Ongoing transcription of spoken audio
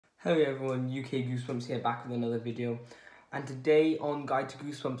Hello everyone, UK Goosebumps here, back with another video. And today on Guide to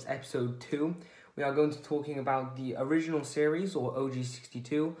Goosebumps episode 2, we are going to be talking about the original series, or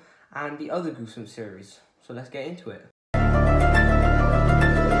OG62, and the other Goosebumps series. So let's get into it.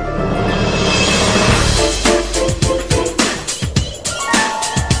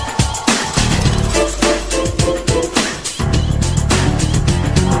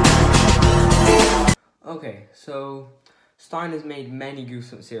 Okay, so Stein has made many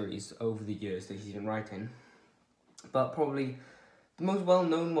Goosebumps series over the years that he's been writing, but probably the most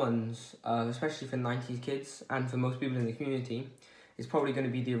well-known ones, especially for 90s kids and for most people in the community, is probably going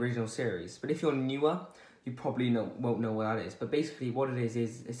to be the original series. But if you're newer, you probably won't know what that is. But basically what it is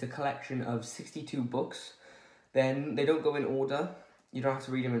it's a collection of 62 books. Then they don't go in order. You don't have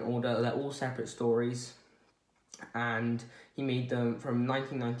to read them in order. They're all separate stories. And he made them from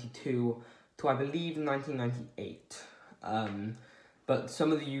 1992 to, I believe, 1998. But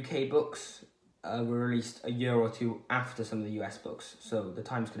some of the UK books were released a year or two after some of the US books, so the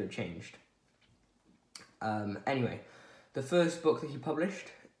times could have changed. Anyway, the first book that he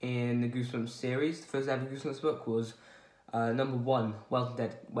published in the Goosebumps series, the first ever Goosebumps book, was number 1,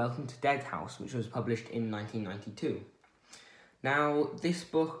 Welcome to Dead House, which was published in 1992. Now, this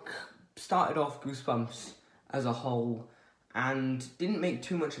book started off Goosebumps as a whole and didn't make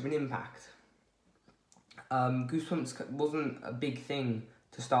too much of an impact. Goosebumps wasn't a big thing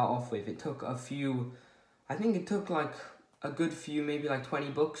to start off with. It took a few, I think it took like a good few, maybe like 20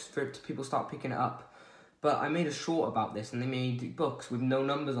 books for people to start picking it up. But I made a short about this, and they made books with no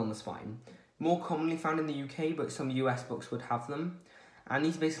numbers on the spine. More commonly found in the UK, but some US books would have them. And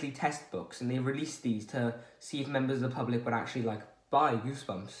these are basically test books, and they released these to see if members of the public would actually like buy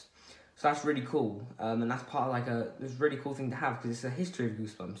Goosebumps. So that's really cool, and that's part of like it's a really cool thing to have, because it's a history of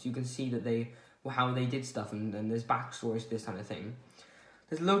Goosebumps. You can see that how they did stuff, and there's backstories to this kind of thing.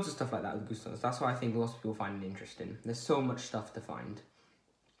 There's loads of stuff like that with Goosebumps. That's why I think lots of people find it interesting. There's so much stuff to find.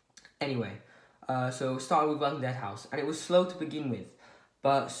 Anyway, so it started with Welcome to Dead House, and it was slow to begin with,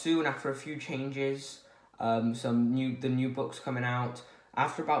 but soon after a few changes, the new books coming out,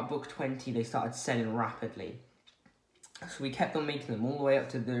 after about book 20, they started selling rapidly. So we kept on making them all the way up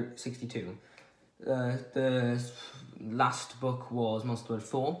to the 62. The last book was Monster Blood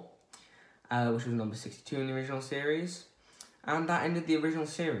 4, which was number 62 in the original series. And that ended the original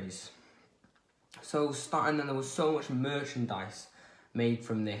series. So starting then, there was so much merchandise made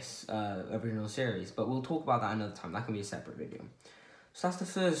from this original series. But we'll talk about that another time. That can be a separate video. So that's the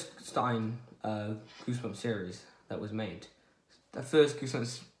first Stein Goosebumps series that was made. The first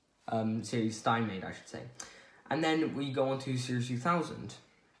Goosebumps series Stein made, I should say. And then we go on to Series 2000.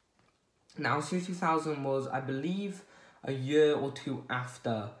 Now, Series 2000 was, I believe, a year or two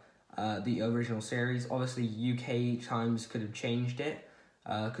after the original series. Obviously, UK times could have changed it,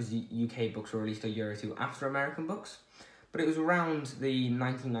 because the UK books were released a year or two after American books. But it was around the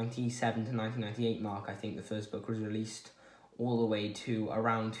 1997 to 1998 mark, I think the first book was released, all the way to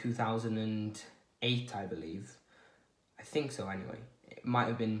around 2008, I believe. I think so, anyway. It might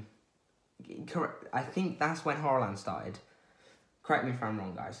have been correct. I think that's when Horrorland started. Correct me if I'm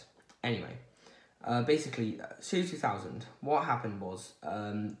wrong, guys. Anyway, basically, Series 2000, what happened was,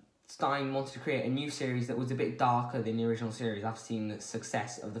 Stein wanted to create a new series that was a bit darker than the original series after seeing the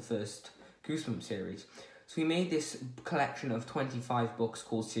success of the first Goosebumps series. So he made this collection of 25 books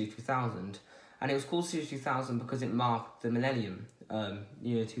called Series 2000, and it was called Series 2000 because it marked the millennium,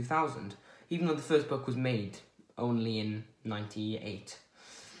 year 2000, even though the first book was made only in 98.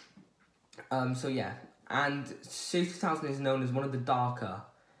 So yeah, and Series 2000 is known as one of the darker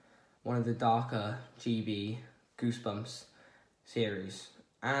GB Goosebumps series.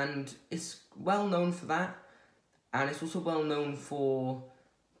 And it's well known for that, and it's also well known for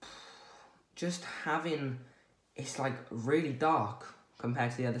just having, it's like really dark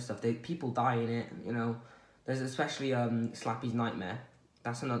compared to the other stuff. People die in it, you know. There's especially Slappy's Nightmare.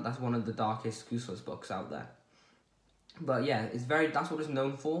 That's one of the darkest Goosebumps books out there. But yeah, that's what it's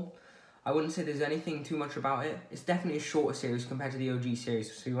known for. I wouldn't say there's anything too much about it. It's definitely a shorter series compared to the OG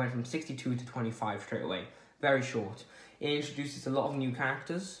series. So we went from 62 to 25 straight away. Very short. It introduces a lot of new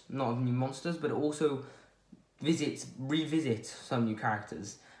characters, not of new monsters, but it also revisits some new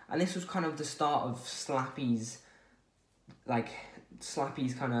characters. And this was kind of the start of Slappy's kind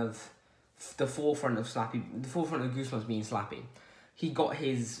of, the forefront of Goosebumps being Slappy. He got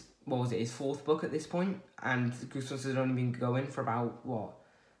his 4th book at this point, and Goosebumps had only been going for about,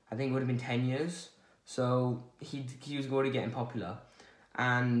 I think it would have been 10 years. So he was already getting popular.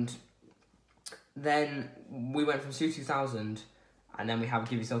 And then we went from Series 2000, and then we have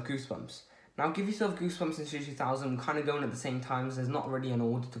Give Yourself Goosebumps. Now, Give Yourself Goosebumps and Series 2000 kind of going at the same time, so there's not really an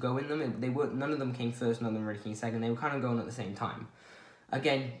order to go in them. They weren't, none of them came first, none of them really came second. They were kind of going at the same time.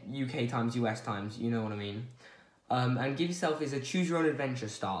 Again, UK times, US times, you know what I mean. And Give Yourself is a choose-your-own-adventure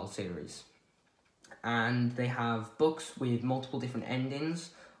style series. And they have books with multiple different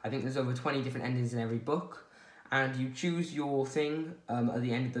endings. I think there's over 20 different endings in every book. And you choose your thing at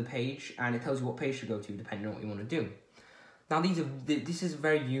the end of the page, and it tells you what page to go to, depending on what you want to do. Now, this is a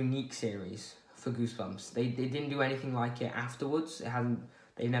very unique series for Goosebumps. They didn't do anything like it afterwards.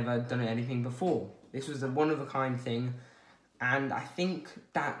 They've never done anything before. This was a one-of-a-kind thing, and I think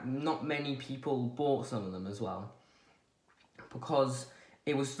that not many people bought some of them as well, because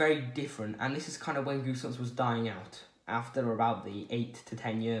it was very different, and this is kind of when Goosebumps was dying out, after about the 8 to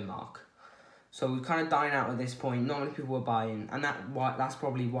 10 year mark. So it was kind of dying out at this point, not many people were buying, and that's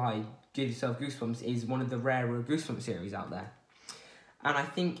probably why Give Yourself Goosebumps is one of the rarer Goosebumps series out there. And I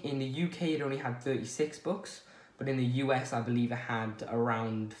think in the UK it only had 36 books, but in the US I believe it had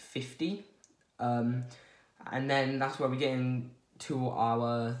around 50. And then that's where we get into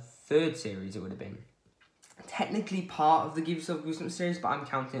our third series, it would have been. Technically part of the Give Yourself Goosebumps series, but I'm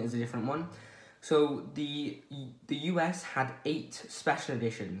counting it as a different one. So the US had 8 special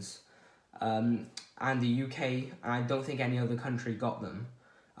editions, and the UK, I don't think any other country got them.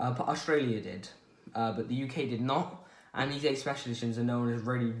 But Australia did, but the UK did not. And these 8 special editions are known as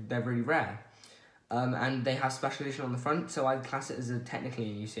they're really rare. And they have special edition on the front, so I'd class it as technically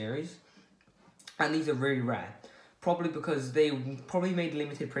a new series. And these are really rare. Probably because they probably made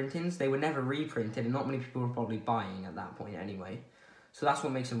limited printings. They were never reprinted, and not many people were probably buying at that point anyway. So that's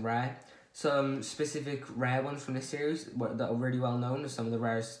what makes them rare. Some specific rare ones from this series that are really well known as some of the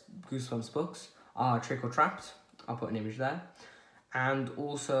rarest Goosebumps books are Trick or Trapped. I'll put an image there. And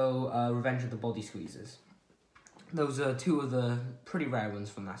also Revenge of the Body Squeezers. Those are 2 of the pretty rare ones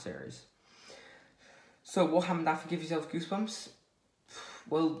from that series. So what happened after Give Yourself Goosebumps?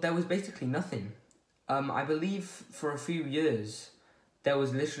 Well, there was basically nothing. I believe for a few years there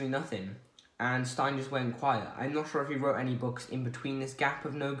was literally nothing, and Stein just went quiet. I'm not sure if he wrote any books in between this gap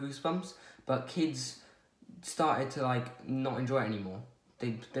of no Goosebumps, but kids started to not enjoy it anymore.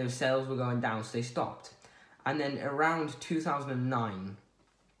 Their sales were going down, so they stopped. And then around 2009,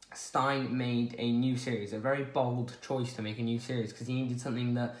 Stein made a new series, a very bold choice to make a new series, because he needed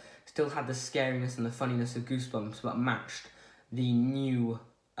something that still had the scariness and the funniness of Goosebumps, but matched the new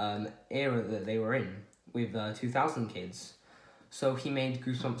era that they were in, with 2000 kids. So he made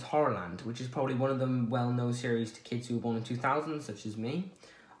Goosebumps Horrorland, which is probably one of the well-known series to kids who were born in 2000, such as me.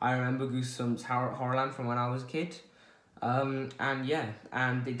 I remember Goosebumps Horrorland from when I was a kid. And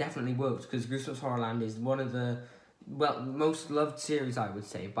it definitely worked, because Goosebumps Horrorland is one of the most loved series, I would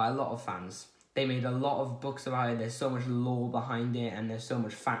say, by a lot of fans. They made a lot of books about it. There's so much lore behind it, and there's so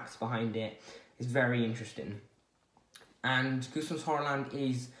much facts behind it. It's very interesting. And Goosebumps Horrorland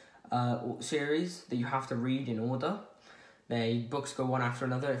is a series that you have to read in order. The books go one after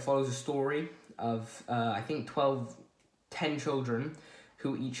another. It follows a story of, I think, 10 children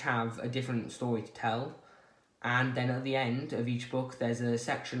who each have a different story to tell. And then at the end of each book, there's a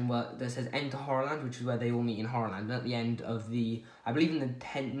section that says Enter Horrorland, which is where they all meet in Horrorland. And at the end of I believe in the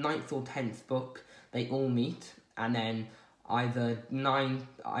 9th or 10th book, they all meet. And then either 9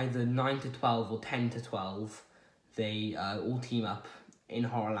 to 12 or 10 to 12, they all team up in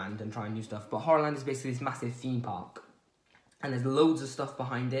Horrorland and try and do stuff. But Horrorland is basically this massive theme park. And there's loads of stuff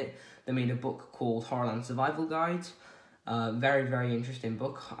behind it. They made a book called Horrorland Survival Guide. Very, very interesting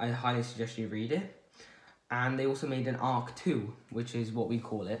book. I highly suggest you read it. And they also made an Arc 2, which is what we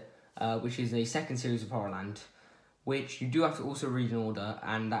call it, which is a second series of Horrorland, which you do have to also read in order,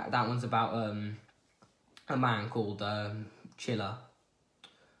 and that one's about a man called Chiller.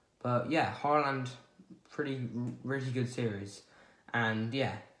 But yeah, Horrorland, really good series. And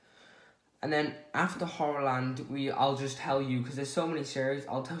yeah. And then after Horrorland, I'll just tell you, because there's so many series,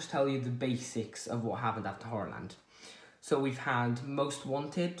 I'll just tell you the basics of what happened after Horrorland. So we've had Most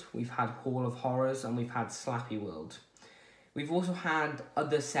Wanted, we've had Hall of Horrors, and we've had Slappy World. We've also had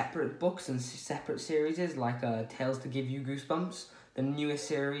other separate books and separate series, like Tales to Give You Goosebumps, the newest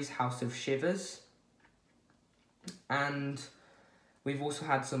series, House of Shivers. And we've also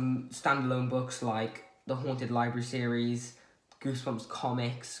had some standalone books like the Haunted Library series, Goosebumps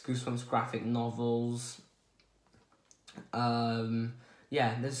comics, Goosebumps graphic novels.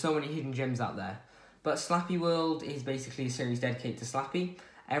 Yeah, there's so many hidden gems out there. But Slappy World is basically a series dedicated to Slappy.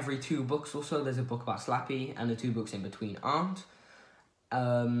 Every 2 books or so, there's a book about Slappy, and the 2 books in between aren't.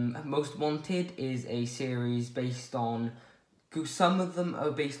 Most Wanted is a series based on... Some of them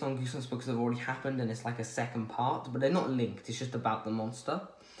are based on Goosebumps books that have already happened, and it's like a second part, but they're not linked, it's just about the monster.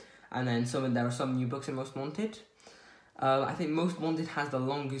 And then there are some new books in Most Wanted. I think Most Wanted has the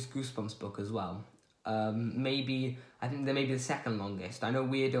longest Goosebumps book as well. I think they may be the second longest. I know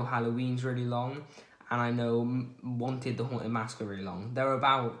Weirdo Halloween's really long, and I know Wanted the Haunted Mask are really long. They're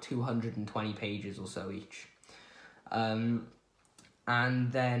about 220 pages or so each. And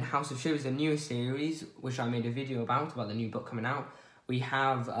then House of Shivers, the newest series, which I made a video about the new book coming out. We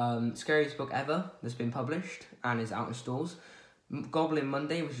have Scariest Book Ever that's been published and is out in stores. Goblin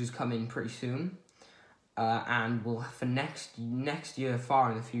Monday, which is coming pretty soon. And we'll for next year,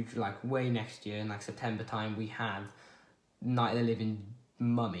 far in the future, like way next year, in like September time, we have Night of the Living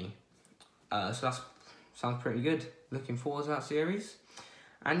Mummy. So that sounds pretty good. Looking forward to that series.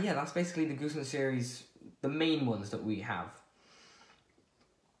 And yeah, that's basically the Goosebumps series, the main ones that we have.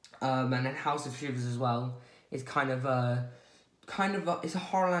 And then House of Shivers as well is it's a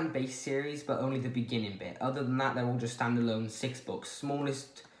Horrorland based series, but only the beginning bit. Other than that, they're all just standalone 6 books.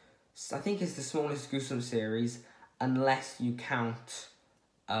 I think it's the smallest Goosebumps series, unless you count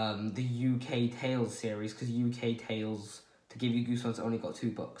the UK Tales series, because UK Tales, to give you Goosebumps, only got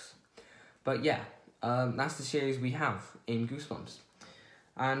 2 books. But yeah, that's the series we have in Goosebumps.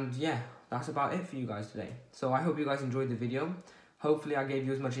 And yeah, that's about it for you guys today. So I hope you guys enjoyed the video. Hopefully I gave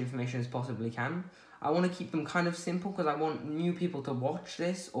you as much information as possibly can. I want to keep them kind of simple because I want new people to watch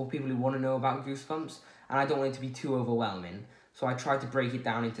this, or people who want to know about Goosebumps, and I don't want it to be too overwhelming. So I tried to break it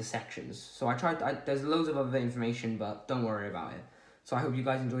down into sections. So there's loads of other information, but don't worry about it. So I hope you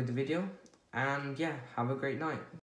guys enjoyed the video, and yeah, have a great night.